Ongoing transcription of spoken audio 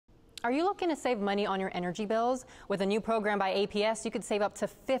Are you looking to save money on your energy bills? With a new program by APS, you could save up to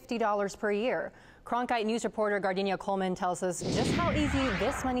 $50 per year. Cronkite News reporter Gardenia Coleman tells us just how easy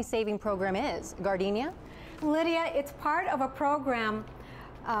this money-saving program is. Gardenia? Lydia, it's part of a program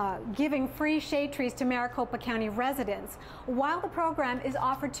giving free shade trees to Maricopa County residents. While the program is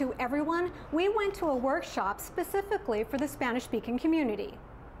offered to everyone, we went to a workshop specifically for the Spanish-speaking community.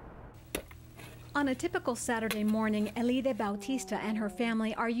 On a typical Saturday morning, Elide Bautista and her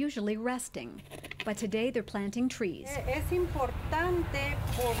family are usually resting. But today they're planting trees.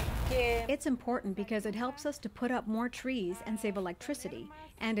 It's important because it helps us to put up more trees and save electricity,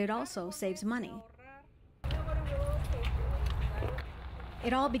 and it also saves money.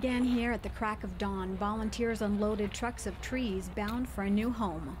 It all began here at the crack of dawn. Volunteers unloaded trucks of trees bound for a new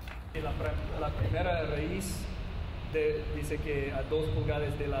home.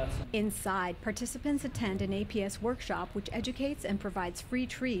 Inside, participants attend an APS workshop which educates and provides free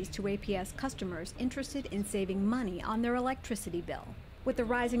trees to APS customers interested in saving money on their electricity bill. With the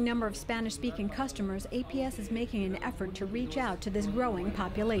rising number of Spanish-speaking customers, APS is making an effort to reach out to this growing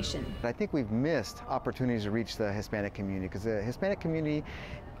population. I think we've missed opportunities to reach the Hispanic community because the Hispanic community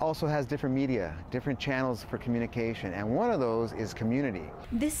also has different media, different channels for communication, and one of those is community.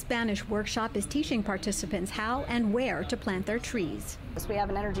 This Spanish workshop is teaching participants how and where to plant their trees. We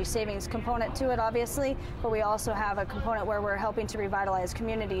have an energy savings component to it, obviously, but we also have a component where we're helping to revitalize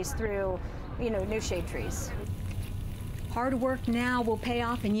communities through, new shade trees. Hard work now will pay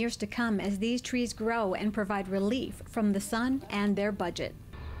off in years to come as these trees grow and provide relief from the sun and their budget.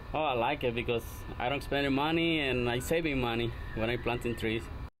 Oh, I like it because I don't spend any money and I'm saving money when I'm planting trees.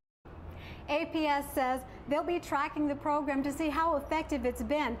 APS says they'll be tracking the program to see how effective it's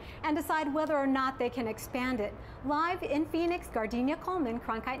been and decide whether or not they can expand it. Live in Phoenix, Gardenia Coleman,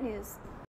 Cronkite News.